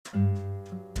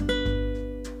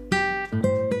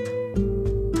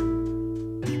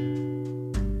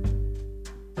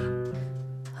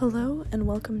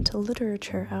welcome to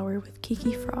Literature Hour with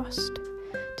Kiki Frost.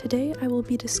 Today I will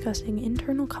be discussing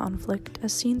internal conflict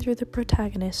as seen through the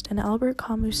protagonist in Albert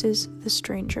Camus's The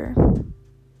Stranger.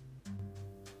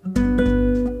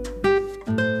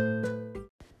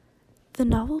 The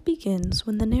novel begins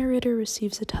when the narrator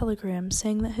receives a telegram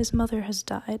saying that his mother has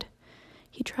died.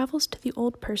 He travels to the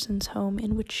old person's home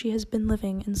in which she has been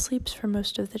living and sleeps for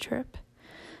most of the trip.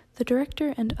 The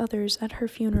director and others at her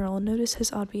funeral notice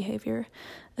his odd behavior,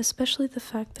 especially the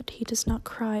fact that he does not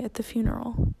cry at the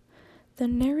funeral. The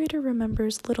narrator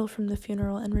remembers little from the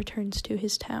funeral and returns to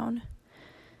his town.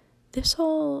 This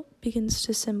all begins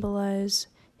to symbolize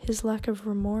his lack of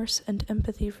remorse and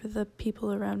empathy for the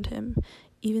people around him,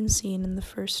 even seen in the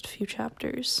first few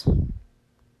chapters.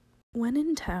 When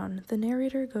in town, the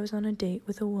narrator goes on a date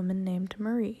with a woman named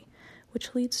Marie,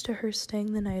 which leads to her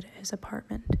staying the night at his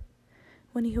apartment.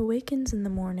 When he awakens in the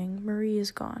morning, Marie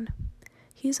is gone.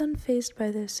 He is unfazed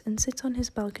by this and sits on his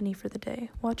balcony for the day,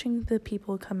 watching the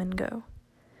people come and go.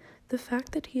 The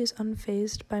fact that he is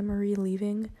unfazed by Marie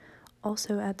leaving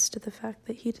also adds to the fact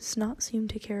that he does not seem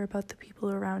to care about the people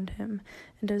around him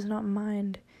and does not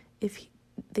mind if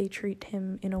they treat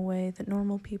him in a way that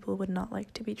normal people would not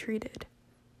like to be treated.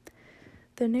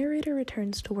 The narrator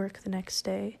returns to work the next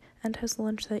day and has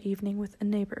lunch that evening with a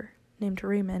neighbor named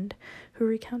Raymond, who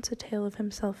recounts a tale of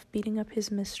himself beating up his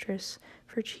mistress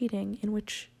for cheating, in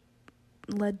which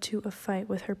led to a fight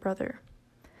with her brother.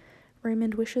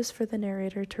 Raymond wishes for the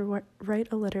narrator to write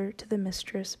a letter to the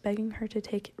mistress begging her to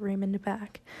take Raymond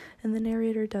back, and the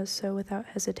narrator does so without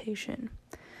hesitation.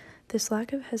 This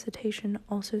lack of hesitation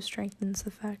also strengthens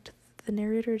the fact that the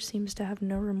narrator seems to have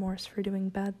no remorse for doing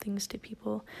bad things to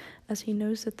people, as he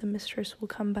knows that the mistress will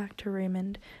come back to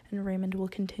Raymond, and Raymond will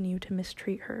continue to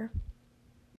mistreat her.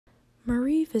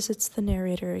 Marie visits the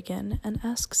narrator again and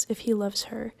asks if he loves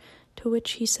her, to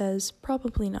which he says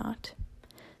probably not.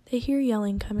 They hear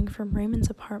yelling coming from Raymond's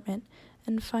apartment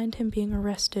and find him being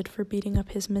arrested for beating up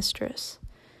his mistress.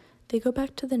 They go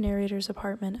back to the narrator's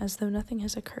apartment as though nothing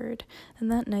has occurred,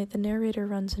 and that night the narrator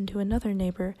runs into another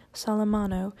neighbor,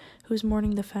 Salamano, who is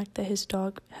mourning the fact that his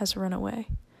dog has run away.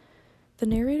 The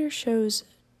narrator shows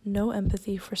no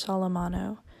empathy for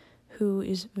Salamano, who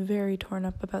is very torn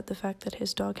up about the fact that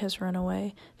his dog has run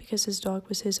away because his dog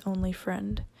was his only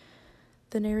friend.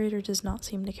 The narrator does not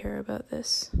seem to care about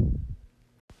this.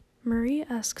 Marie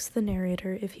asks the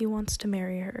narrator if he wants to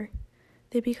marry her.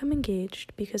 They become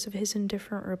engaged because of his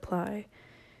indifferent reply.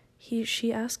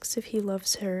 She asks if he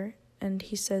loves her, and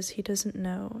he says he doesn't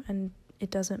know, and it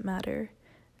doesn't matter,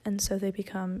 and so they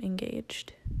become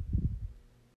engaged.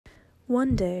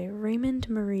 One day, Raymond,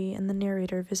 Marie, and the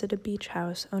narrator visit a beach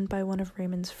house owned by one of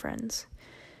Raymond's friends.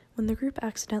 When the group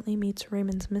accidentally meets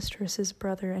Raymond's mistress's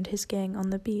brother and his gang on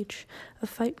the beach, a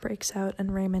fight breaks out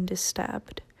and Raymond is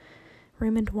stabbed.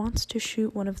 Raymond wants to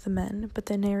shoot one of the men, but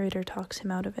the narrator talks him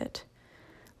out of it.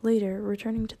 Later,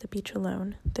 returning to the beach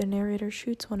alone, the narrator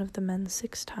shoots one of the men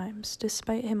 6 times,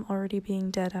 despite him already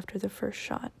being dead after the first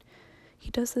shot.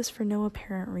 He does this for no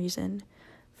apparent reason,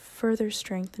 further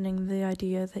strengthening the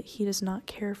idea that he does not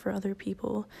care for other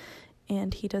people,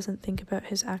 and he doesn't think about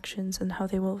his actions and how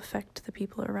they will affect the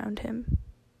people around him.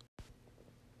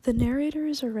 The narrator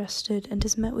is arrested and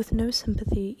is met with no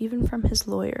sympathy even from his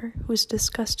lawyer, who is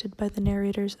disgusted by the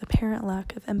narrator's apparent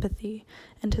lack of empathy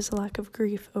and his lack of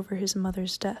grief over his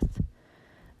mother's death.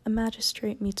 A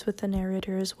magistrate meets with the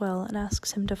narrator as well and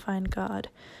asks him to find God,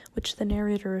 which the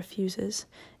narrator refuses,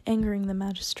 angering the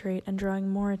magistrate and drawing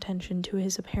more attention to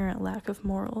his apparent lack of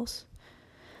morals.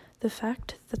 The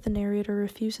fact that the narrator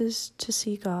refuses to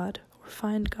see God or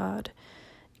find God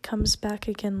comes back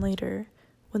again later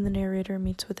when the narrator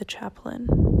meets with a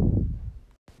chaplain.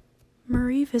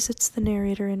 Marie visits the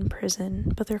narrator in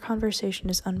prison, but their conversation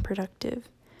is unproductive.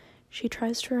 She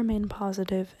tries to remain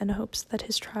positive and hopes that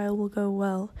his trial will go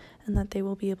well and that they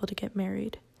will be able to get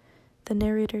married. The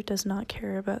narrator does not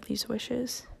care about these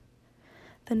wishes.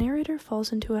 The narrator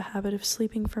falls into a habit of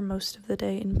sleeping for most of the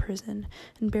day in prison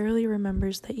and barely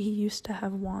remembers that he used to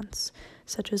have wants,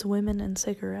 such as women and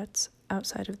cigarettes,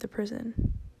 outside of the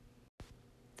prison.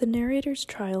 The narrator's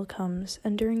trial comes,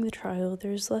 and during the trial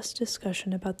there is less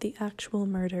discussion about the actual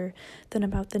murder than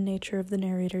about the nature of the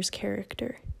narrator's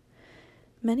character.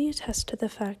 Many attest to the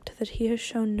fact that he has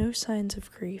shown no signs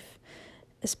of grief,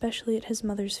 especially at his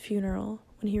mother's funeral,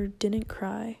 when he didn't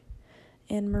cry,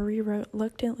 and Marie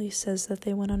reluctantly says that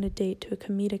they went on a date to a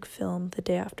comedic film the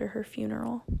day after her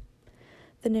funeral.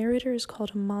 The narrator is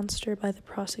called a monster by the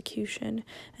prosecution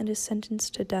and is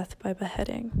sentenced to death by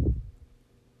beheading.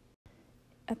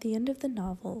 At the end of the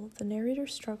novel, the narrator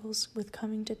struggles with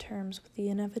coming to terms with the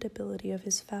inevitability of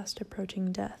his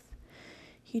fast-approaching death.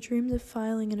 He dreams of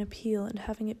filing an appeal and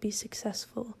having it be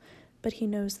successful, but he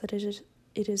knows that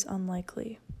it is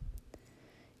unlikely.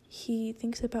 He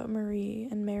thinks about Marie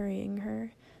and marrying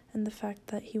her, and the fact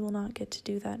that he will not get to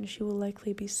do that and she will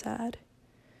likely be sad.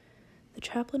 The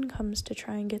chaplain comes to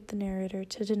try and get the narrator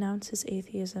to denounce his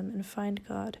atheism and find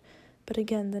God, but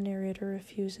again the narrator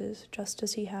refuses, just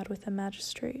as he had with the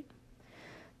magistrate.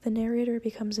 The narrator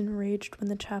becomes enraged when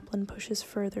the chaplain pushes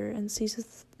further and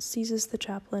seizes the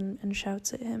chaplain and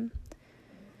shouts at him.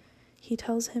 He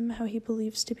tells him how he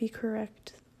believes to be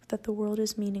correct, that the world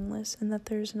is meaningless and that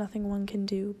there is nothing one can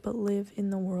do but live in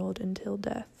the world until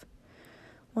death.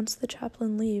 Once the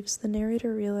chaplain leaves, the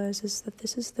narrator realizes that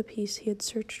this is the peace he had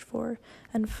searched for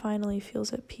and finally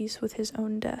feels at peace with his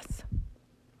own death.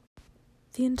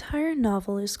 The entire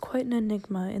novel is quite an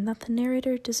enigma in that the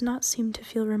narrator does not seem to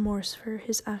feel remorse for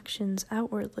his actions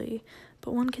outwardly,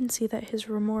 but one can see that his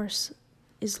remorse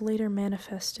is later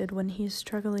manifested when he is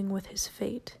struggling with his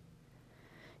fate.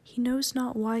 He knows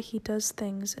not why he does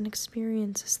things and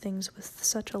experiences things with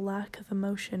such a lack of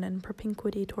emotion and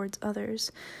propinquity towards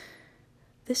others.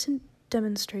 This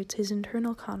demonstrates his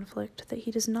internal conflict that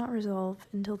he does not resolve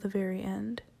until the very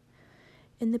end.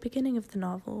 In the beginning of the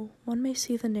novel, one may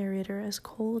see the narrator as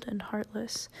cold and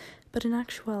heartless, but in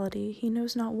actuality, he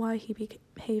knows not why he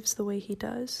behaves the way he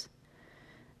does.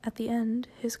 At the end,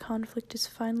 his conflict is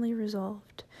finally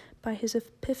resolved by his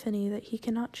epiphany that he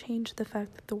cannot change the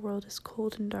fact that the world is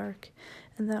cold and dark,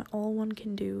 and that all one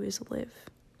can do is live.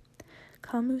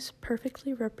 Camus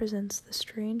perfectly represents the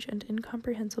strange and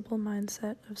incomprehensible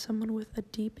mindset of someone with a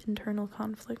deep internal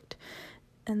conflict,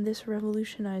 and this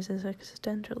revolutionizes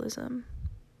existentialism.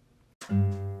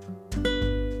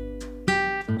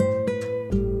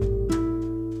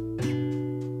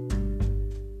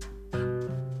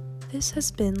 This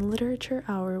has been Literature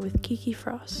Hour with Kiki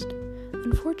Frost.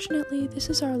 Unfortunately,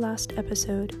 this is our last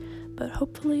episode, but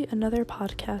hopefully another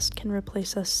podcast can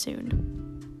replace us soon.